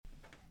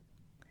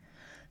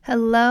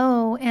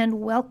Hello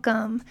and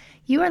welcome.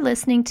 You are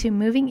listening to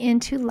Moving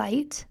Into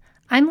Light.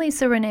 I'm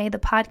Lisa Renee, the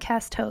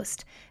podcast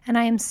host, and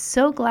I am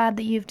so glad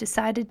that you've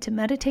decided to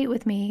meditate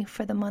with me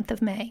for the month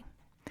of May.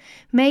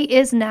 May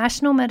is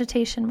National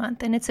Meditation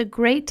Month, and it's a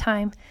great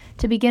time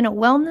to begin a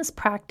wellness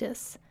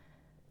practice,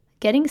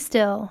 getting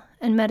still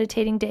and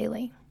meditating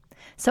daily.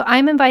 So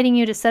I'm inviting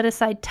you to set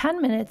aside 10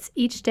 minutes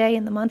each day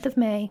in the month of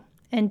May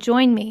and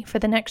join me for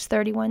the next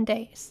 31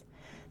 days.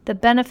 The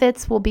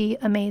benefits will be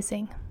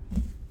amazing.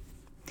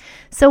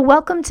 So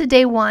welcome to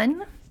day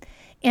one,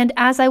 and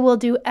as I will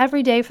do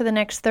every day for the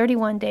next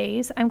 31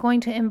 days, I'm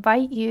going to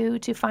invite you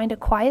to find a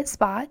quiet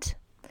spot,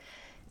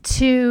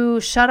 to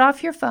shut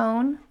off your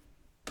phone,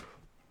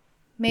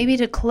 maybe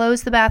to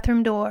close the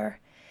bathroom door,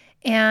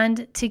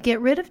 and to get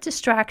rid of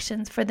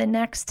distractions for the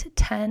next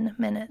 10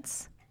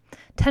 minutes.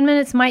 10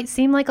 minutes might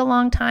seem like a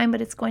long time,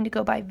 but it's going to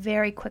go by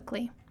very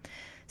quickly.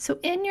 So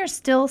in your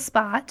still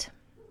spot,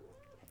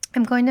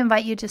 I'm going to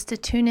invite you just to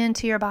tune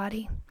into your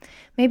body.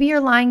 Maybe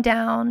you're lying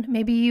down.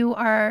 Maybe you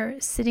are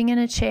sitting in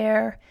a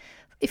chair.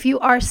 If you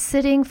are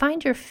sitting,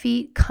 find your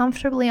feet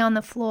comfortably on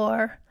the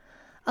floor.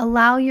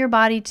 Allow your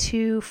body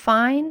to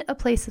find a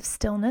place of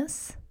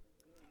stillness.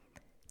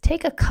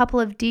 Take a couple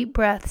of deep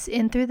breaths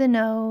in through the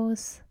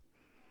nose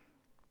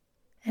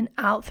and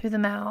out through the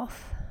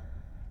mouth.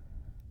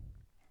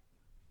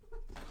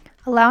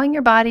 Allowing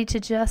your body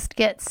to just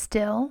get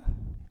still.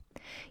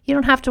 You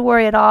don't have to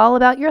worry at all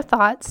about your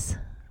thoughts.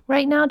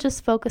 Right now,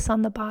 just focus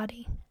on the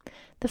body,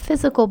 the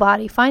physical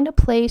body. Find a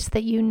place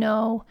that you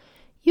know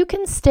you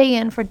can stay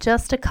in for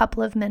just a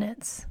couple of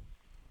minutes.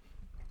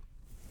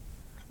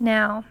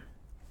 Now,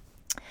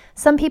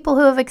 some people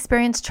who have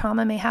experienced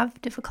trauma may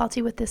have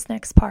difficulty with this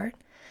next part,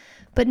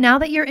 but now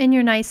that you're in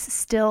your nice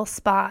still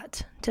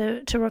spot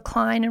to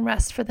recline and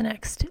rest for the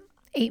next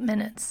 8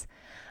 minutes,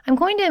 I'm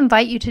going to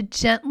invite you to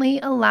gently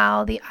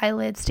allow the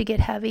eyelids to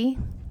get heavy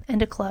and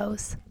to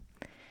close.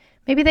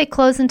 Maybe they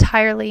close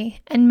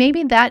entirely, and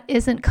maybe that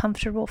isn't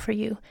comfortable for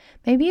you.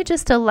 Maybe you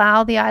just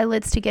allow the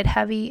eyelids to get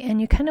heavy and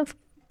you kind of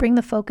bring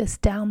the focus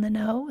down the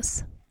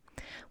nose.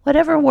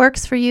 Whatever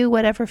works for you,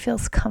 whatever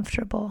feels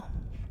comfortable.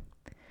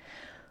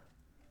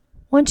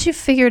 Once you've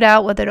figured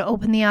out whether to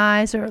open the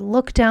eyes or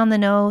look down the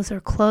nose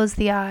or close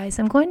the eyes,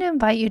 I'm going to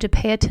invite you to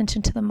pay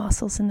attention to the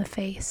muscles in the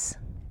face.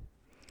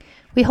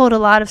 We hold a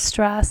lot of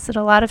stress and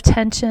a lot of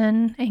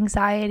tension,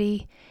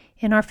 anxiety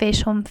in our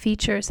facial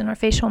features and our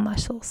facial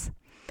muscles.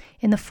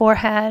 In the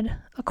forehead,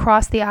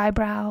 across the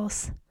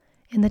eyebrows,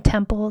 in the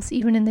temples,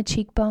 even in the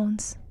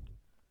cheekbones.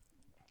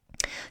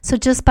 So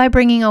just by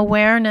bringing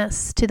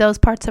awareness to those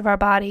parts of our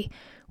body,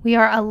 we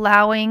are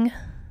allowing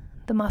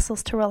the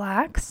muscles to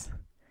relax,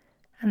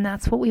 and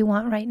that's what we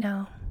want right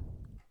now.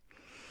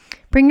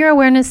 Bring your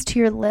awareness to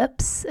your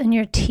lips and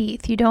your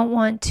teeth. You don't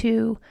want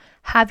to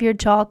have your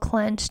jaw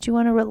clenched. You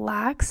want to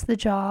relax the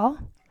jaw.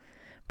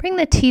 Bring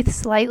the teeth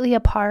slightly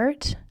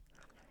apart.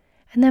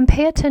 And then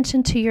pay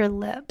attention to your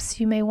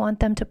lips. You may want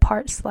them to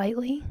part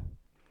slightly.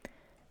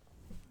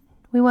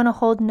 We want to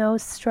hold no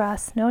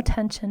stress, no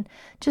tension.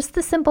 Just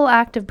the simple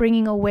act of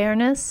bringing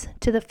awareness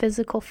to the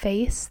physical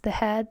face, the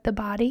head, the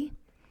body,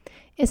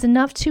 is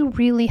enough to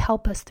really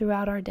help us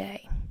throughout our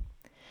day.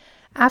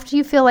 After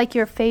you feel like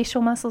your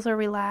facial muscles are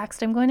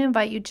relaxed, I'm going to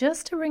invite you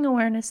just to bring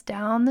awareness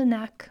down the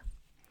neck.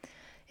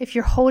 If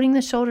you're holding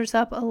the shoulders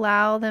up,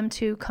 allow them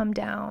to come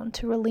down,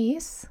 to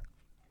release.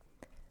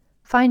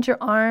 Find your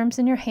arms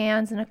and your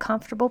hands in a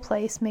comfortable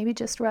place, maybe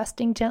just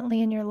resting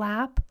gently in your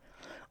lap.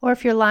 Or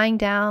if you're lying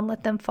down,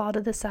 let them fall to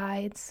the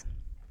sides.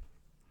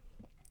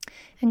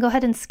 And go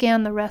ahead and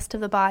scan the rest of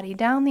the body,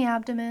 down the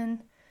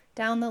abdomen,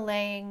 down the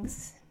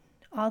legs,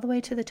 all the way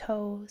to the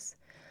toes.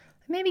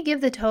 Maybe give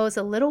the toes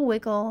a little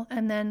wiggle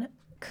and then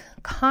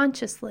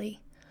consciously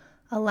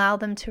allow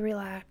them to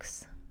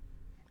relax.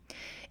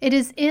 It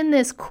is in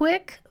this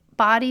quick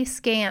body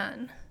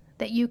scan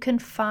that you can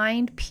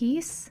find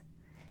peace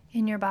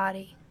in your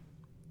body.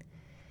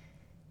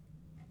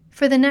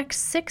 For the next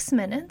 6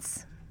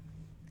 minutes,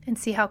 and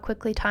see how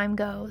quickly time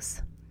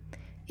goes.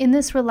 In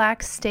this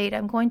relaxed state,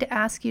 I'm going to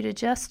ask you to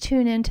just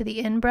tune into the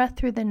in-breath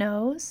through the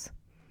nose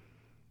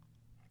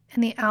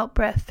and the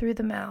out-breath through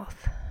the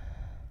mouth.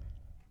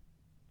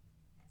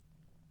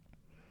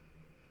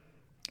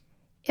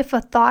 If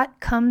a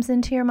thought comes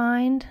into your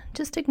mind,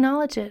 just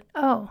acknowledge it.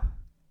 Oh,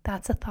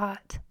 that's a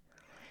thought.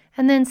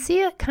 And then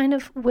see it kind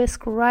of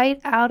whisk right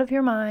out of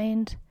your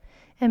mind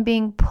and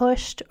being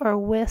pushed or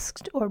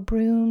whisked or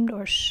broomed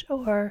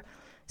or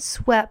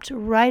swept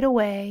right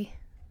away.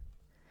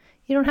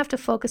 You don't have to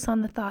focus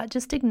on the thought.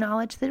 Just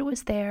acknowledge that it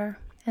was there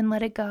and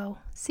let it go.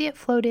 See it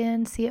float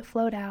in, see it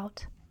float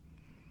out.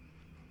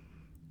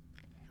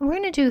 And we're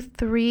going to do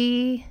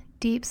 3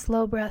 deep,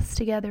 slow breaths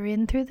together.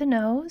 In through the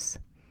nose,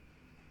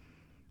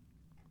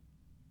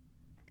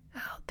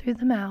 out through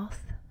the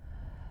mouth.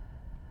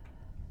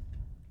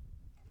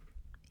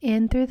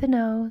 In through the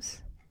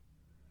nose,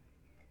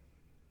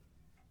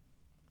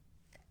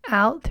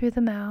 out through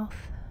the mouth.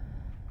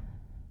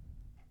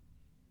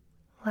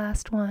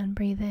 Last one,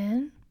 breathe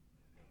in.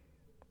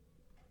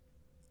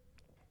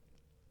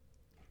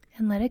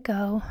 and let it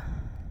go.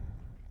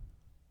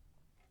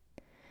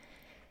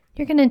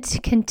 You're going to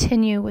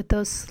continue with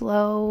those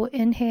slow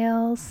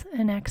inhales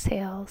and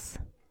exhales.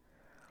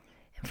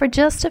 And for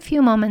just a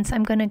few moments,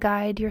 I'm going to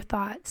guide your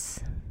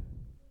thoughts.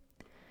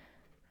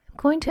 I'm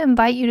going to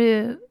invite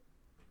you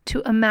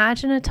to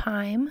imagine a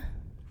time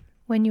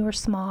when you were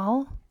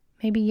small,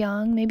 maybe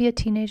young, maybe a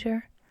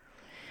teenager,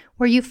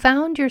 where you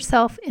found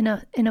yourself in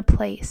a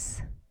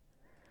place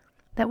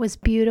that was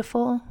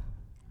beautiful,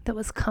 that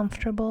was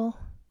comfortable,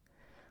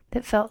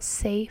 that felt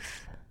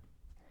safe,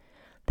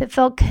 that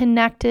felt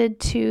connected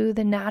to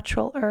the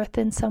natural earth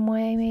in some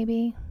way,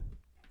 maybe.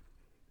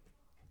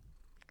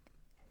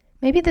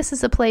 Maybe this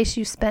is a place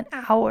you spent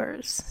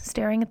hours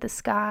staring at the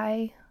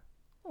sky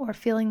or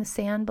feeling the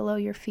sand below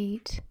your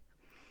feet.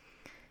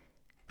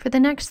 For the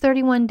next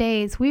 31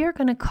 days, we are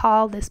going to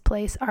call this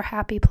place our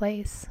happy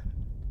place.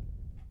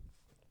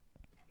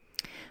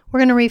 We're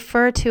going to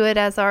refer to it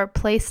as our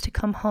place to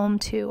come home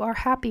to, our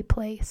happy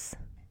place.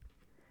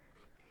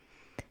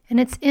 And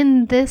it's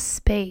in this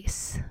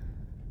space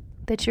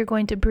that you're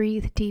going to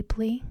breathe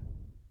deeply,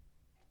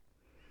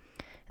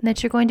 and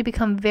that you're going to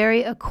become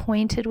very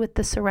acquainted with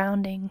the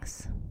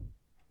surroundings.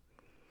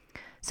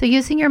 So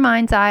using your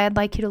mind's eye, I'd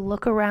like you to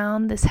look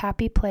around this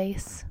happy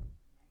place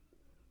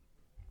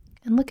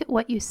and look at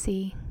what you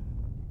see.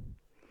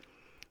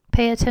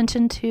 Pay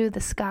attention to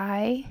the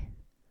sky,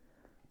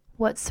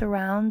 what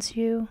surrounds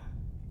you,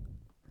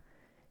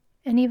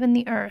 and even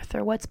the earth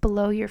or what's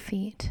below your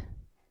feet.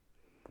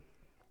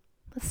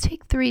 Let's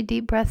take 3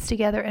 deep breaths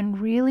together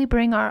and really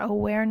bring our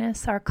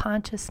awareness, our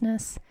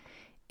consciousness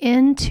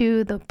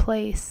into the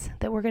place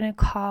that we're going to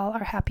call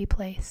our happy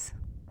place.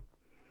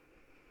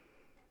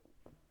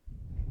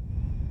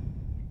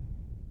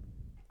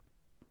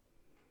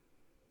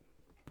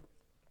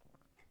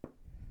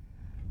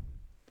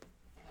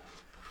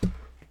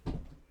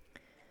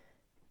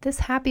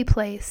 This happy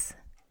place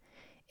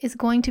is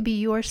going to be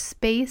your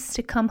space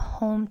to come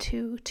home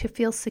to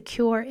feel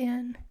secure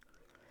in,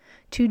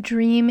 to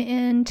dream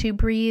in, to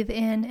breathe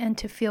in, and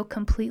to feel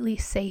completely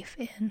safe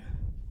in.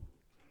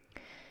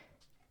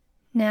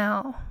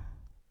 Now,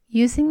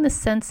 using the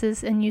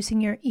senses and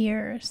using your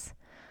ears,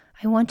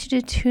 I want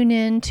you to tune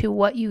in to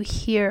what you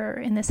hear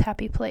in this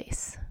happy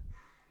place.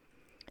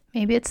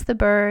 Maybe it's the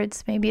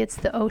birds, maybe it's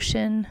the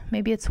ocean,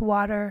 maybe it's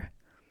water,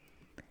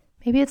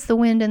 maybe it's the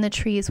wind and the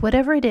trees.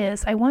 Whatever it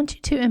is, I want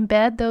you to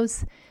embed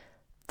those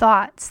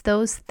thoughts,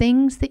 those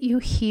things that you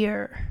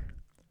hear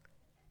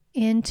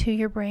into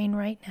your brain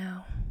right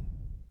now.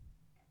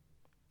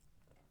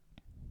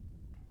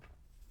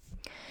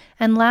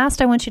 And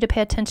last, I want you to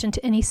pay attention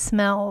to any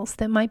smells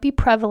that might be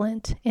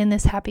prevalent in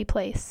this happy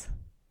place.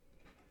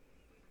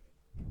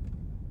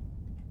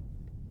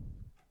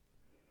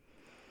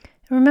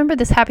 And remember,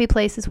 this happy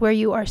place is where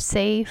you are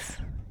safe,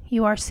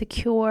 you are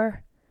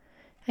secure,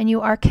 and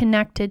you are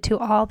connected to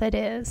all that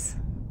is.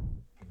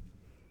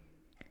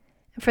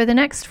 And for the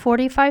next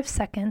 45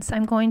 seconds,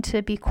 I'm going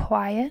to be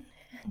quiet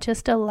and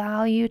just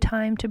allow you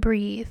time to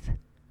breathe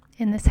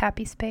in this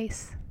happy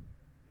space.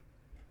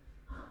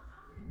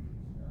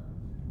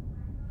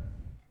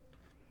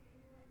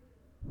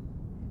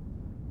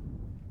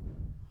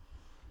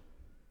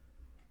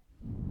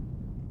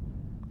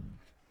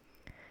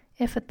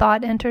 If a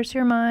thought enters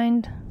your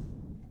mind,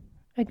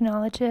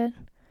 acknowledge it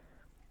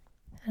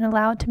and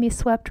allow it to be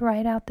swept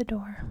right out the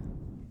door.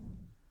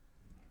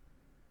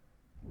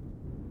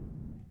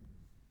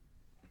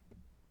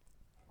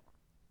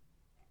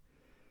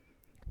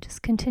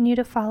 Just continue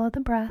to follow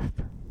the breath.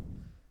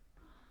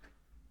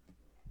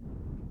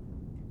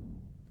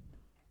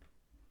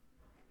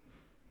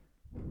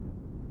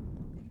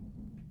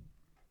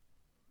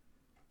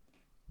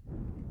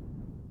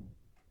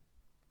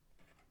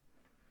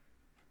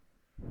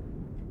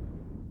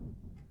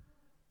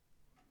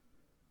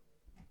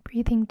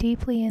 Breathing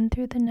deeply in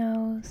through the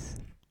nose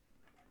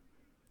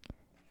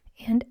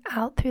and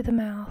out through the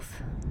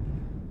mouth.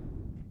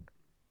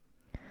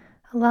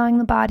 Allowing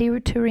the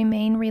body to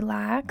remain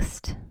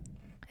relaxed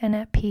and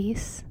at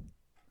peace.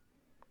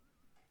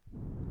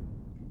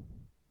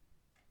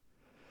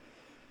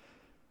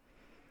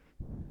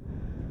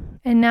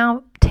 And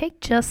now take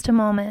just a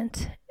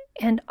moment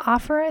and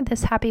offer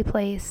this happy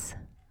place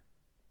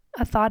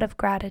a thought of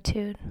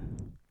gratitude.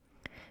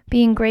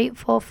 Being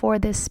grateful for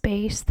this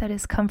space that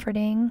is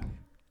comforting,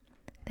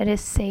 that is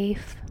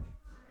safe,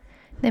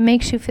 that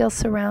makes you feel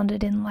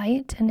surrounded in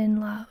light and in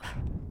love.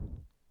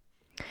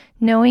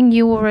 Knowing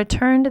you will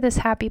return to this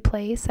happy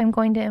place, I'm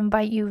going to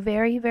invite you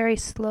very, very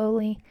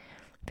slowly,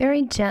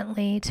 very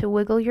gently to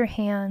wiggle your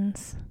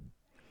hands,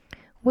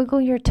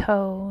 wiggle your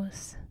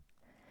toes,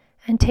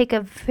 and take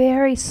a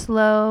very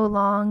slow,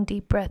 long,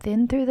 deep breath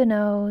in through the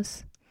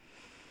nose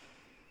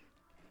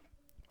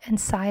and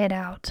sigh it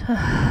out.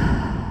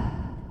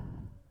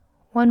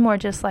 One more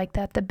just like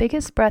that. The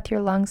biggest breath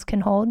your lungs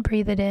can hold,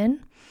 breathe it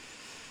in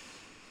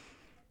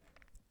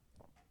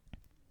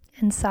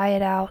and sigh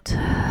it out.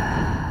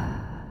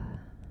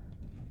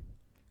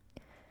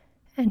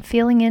 And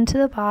feeling into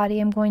the body,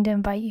 I'm going to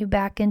invite you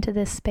back into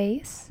this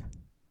space.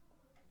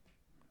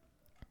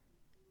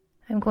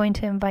 I'm going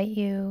to invite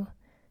you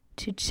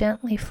to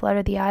gently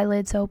flutter the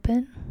eyelids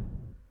open.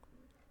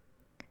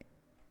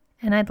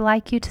 And I'd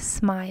like you to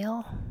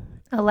smile.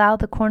 Allow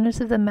the corners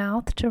of the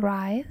mouth to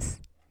rise.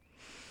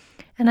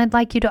 And I'd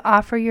like you to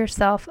offer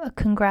yourself a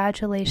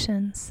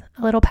congratulations,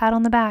 a little pat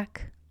on the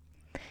back.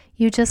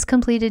 You just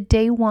completed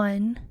day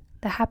 1,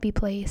 the happy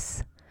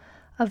place,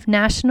 of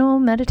National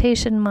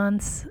Meditation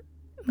Month's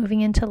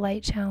Moving into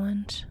Light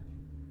Challenge.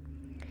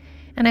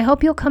 And I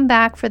hope you'll come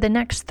back for the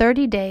next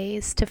 30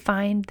 days to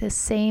find this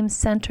same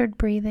centered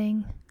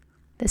breathing,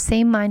 the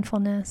same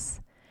mindfulness,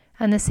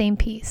 and the same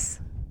peace.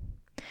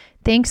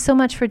 Thanks so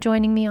much for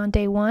joining me on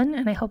day 1,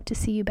 and I hope to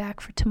see you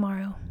back for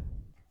tomorrow.